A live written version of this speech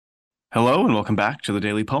Hello and welcome back to the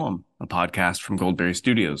Daily Poem, a podcast from Goldberry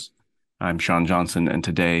Studios. I'm Sean Johnson, and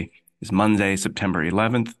today is Monday, September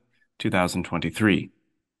 11th, 2023.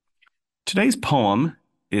 Today's poem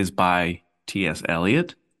is by T.S.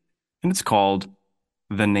 Eliot, and it's called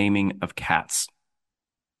The Naming of Cats.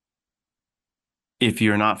 If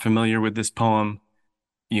you're not familiar with this poem,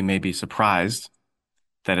 you may be surprised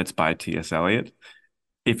that it's by T.S. Eliot.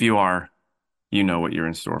 If you are, you know what you're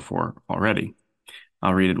in store for already.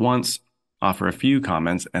 I'll read it once, offer a few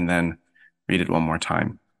comments, and then read it one more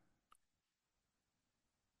time.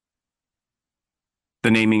 The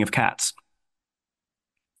Naming of Cats.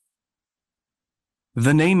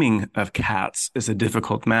 The naming of cats is a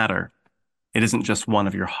difficult matter. It isn't just one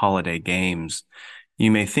of your holiday games. You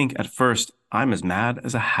may think at first I'm as mad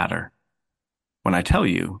as a hatter when I tell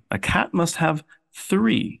you a cat must have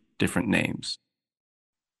 3 different names.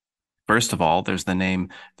 First of all, there's the name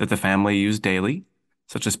that the family use daily,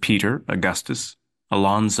 such as Peter, Augustus,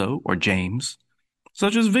 Alonzo, or James,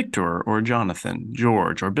 such as Victor or Jonathan,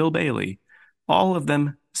 George or Bill Bailey, all of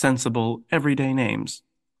them sensible, everyday names.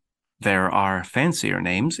 There are fancier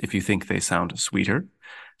names if you think they sound sweeter,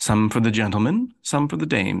 some for the gentlemen, some for the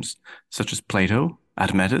dames, such as Plato,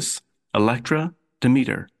 Admetus, Electra,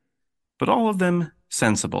 Demeter, but all of them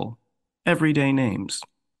sensible, everyday names.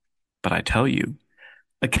 But I tell you,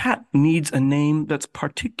 a cat needs a name that's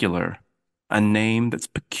particular, a name that's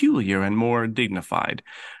peculiar and more dignified.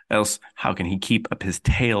 Else, how can he keep up his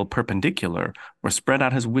tail perpendicular, or spread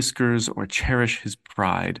out his whiskers, or cherish his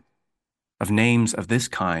pride? Of names of this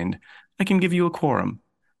kind, I can give you a quorum,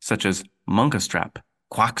 such as Munkastrap,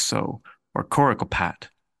 Quaxo, or Coricopat,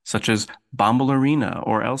 such as Bombalurina,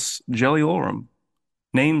 or else Jellylorum,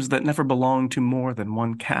 names that never belong to more than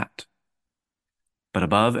one cat. But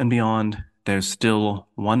above and beyond, there's still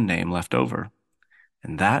one name left over,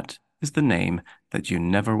 and that is the name that you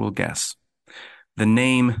never will guess, the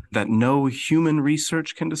name that no human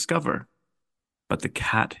research can discover, but the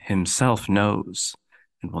cat himself knows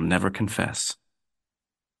and will never confess.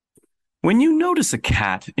 When you notice a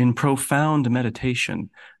cat in profound meditation,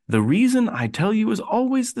 the reason I tell you is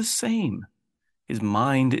always the same. His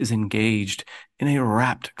mind is engaged in a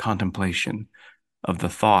rapt contemplation of the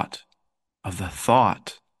thought, of the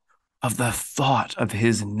thought, of the thought of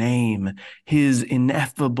his name, his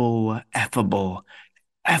ineffable, effable,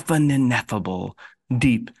 ineffable,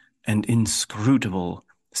 deep and inscrutable,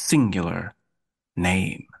 singular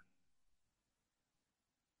name.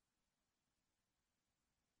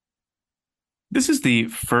 This is the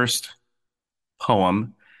first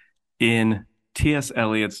poem in T.S.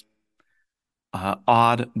 Eliot's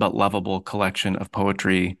odd but lovable collection of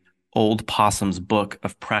poetry, Old Possum's Book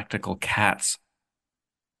of Practical Cats.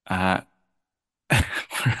 Uh,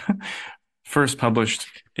 first published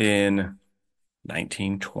in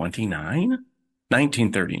 1929,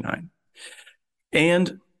 1939.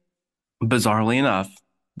 And bizarrely enough,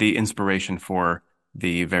 the inspiration for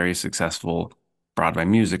the very successful Broadway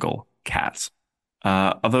musical, Cats.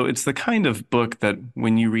 Although it's the kind of book that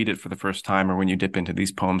when you read it for the first time or when you dip into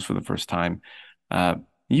these poems for the first time,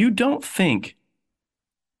 you don't think,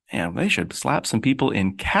 man, they should slap some people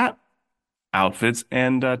in cat outfits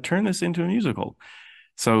and turn this into a musical.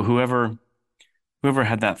 So whoever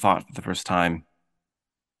had that thought for the first time,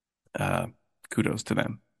 kudos to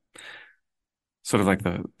them. Sort of like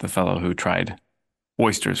the fellow who tried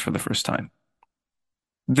oysters for the first time.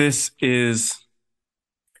 This is,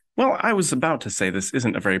 well, I was about to say this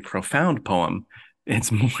isn't a very profound poem.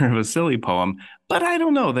 It's more of a silly poem, but I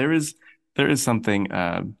don't know. There is something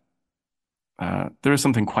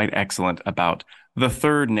quite excellent about the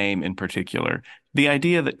third name in particular. The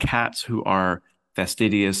idea that cats who are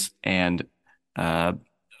fastidious and uh,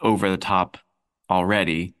 over the top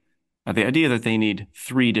already, the idea that they need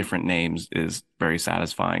 3 different names is very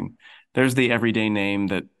satisfying. There's the everyday name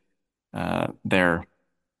that their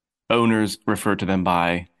owners refer to them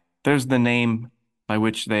by. There's the name by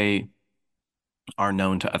which they are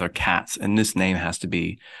known to other cats, and this name has to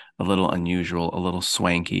be a little unusual, a little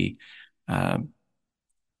swanky. Uh,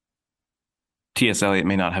 T.S. Eliot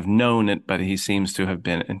may not have known it, but he seems to have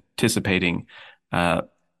been anticipating a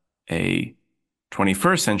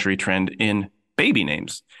 21st century trend in baby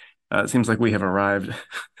names. It seems like we have arrived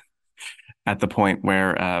at the point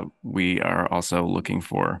where we are also looking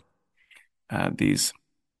for these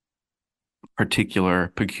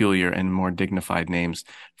particular, peculiar, and more dignified names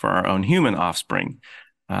for our own human offspring,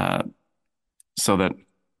 uh, so that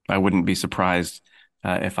I wouldn't be surprised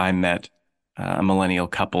if I met a millennial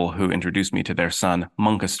couple who introduced me to their son,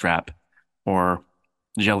 Munkastrap or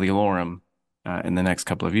Jellylorum, in the next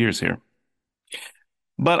couple of years here.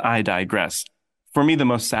 But I digress. For me, the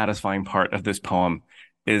most satisfying part of this poem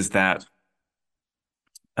is uh,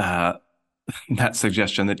 that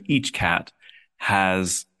suggestion that each cat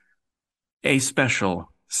has a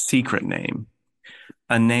special secret name,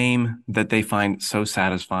 a name that they find so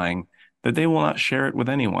satisfying that they will not share it with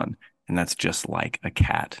anyone. And that's just like a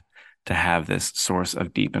cat to have this source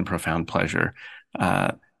of deep and profound pleasure,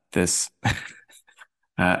 uh, this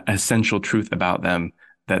essential truth about them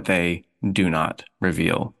that they do not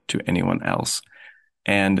reveal to anyone else.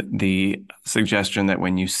 And the suggestion that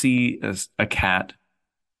when you see a cat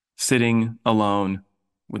sitting alone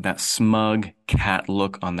with that smug cat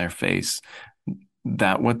look on their face,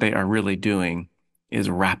 that what they are really doing is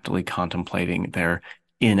raptly contemplating their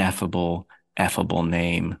ineffable, effable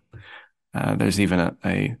name. There's even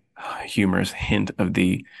a humorous hint of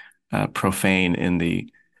the profane in the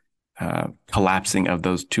collapsing of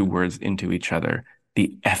those two words into each other,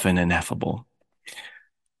 the effin' ineffable.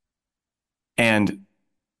 And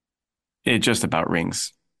it just about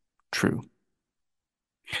rings true.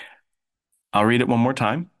 I'll read it one more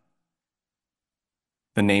time.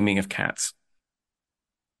 The naming of cats.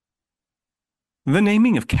 The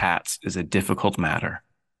naming of cats is a difficult matter.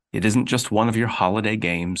 It isn't just one of your holiday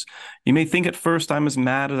games. You may think at first I'm as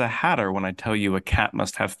mad as a hatter when I tell you a cat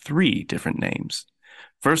must have three different names.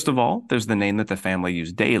 First of all, there's the name that the family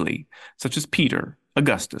use daily, such as Peter,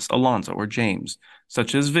 Augustus, Alonzo, or James,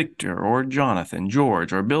 such as Victor, or Jonathan,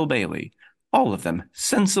 George, or Bill Bailey, all of them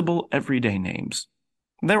sensible everyday names.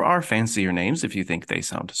 There are fancier names if you think they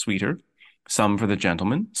sound sweeter, some for the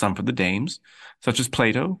gentlemen, some for the dames, such as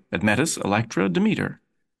Plato, Admetus, Electra, Demeter,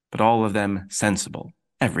 but all of them sensible,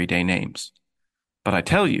 everyday names. But I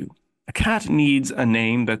tell you, a cat needs a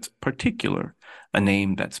name that's particular, a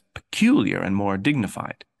name that's peculiar and more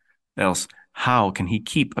dignified. Else, how can he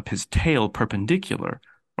keep up his tail perpendicular,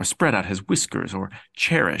 or spread out his whiskers, or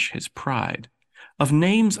cherish his pride? Of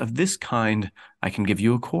names of this kind, I can give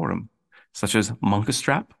you a quorum, such as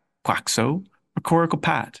Monkastrap, Quaxo, or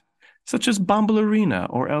Coricopat, such as Bombalurina,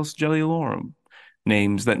 or else Jellylorum,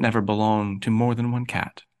 names that never belong to more than one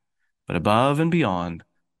cat. But above and beyond,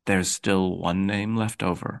 there's still one name left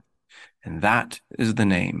over, and that is the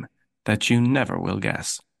name that you never will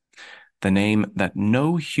guess, the name that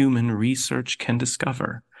no human research can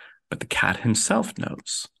discover, but the cat himself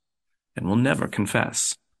knows and will never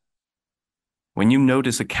confess. When you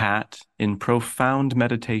notice a cat in profound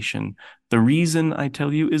meditation, the reason, I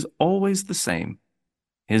tell you, is always the same.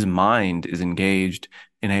 His mind is engaged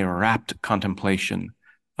in a rapt contemplation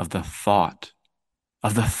of the thought,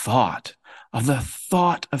 of the thought, of the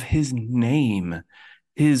thought of his name,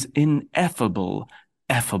 his ineffable,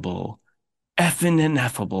 effable, effin'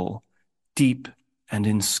 ineffable, deep and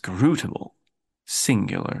inscrutable,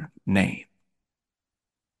 singular name.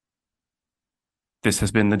 This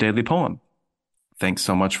has been the Daily Poem. Thanks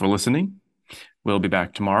so much for listening. We'll be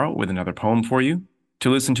back tomorrow with another poem for you.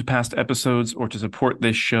 To listen to past episodes or to support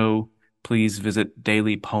this show, please visit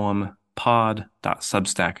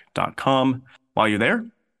dailypoempod.substack.com. While you're there,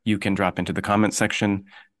 you can drop into the comment section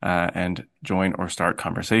and join or start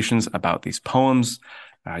conversations about these poems.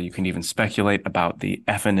 You can even speculate about the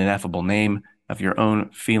effin' ineffable name of your own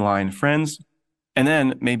feline friends. And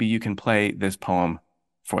then maybe you can play this poem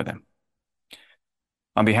for them.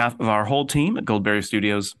 On behalf of our whole team at Goldberry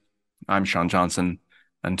Studios, I'm Sean Johnson.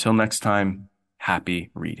 Until next time, happy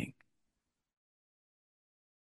reading.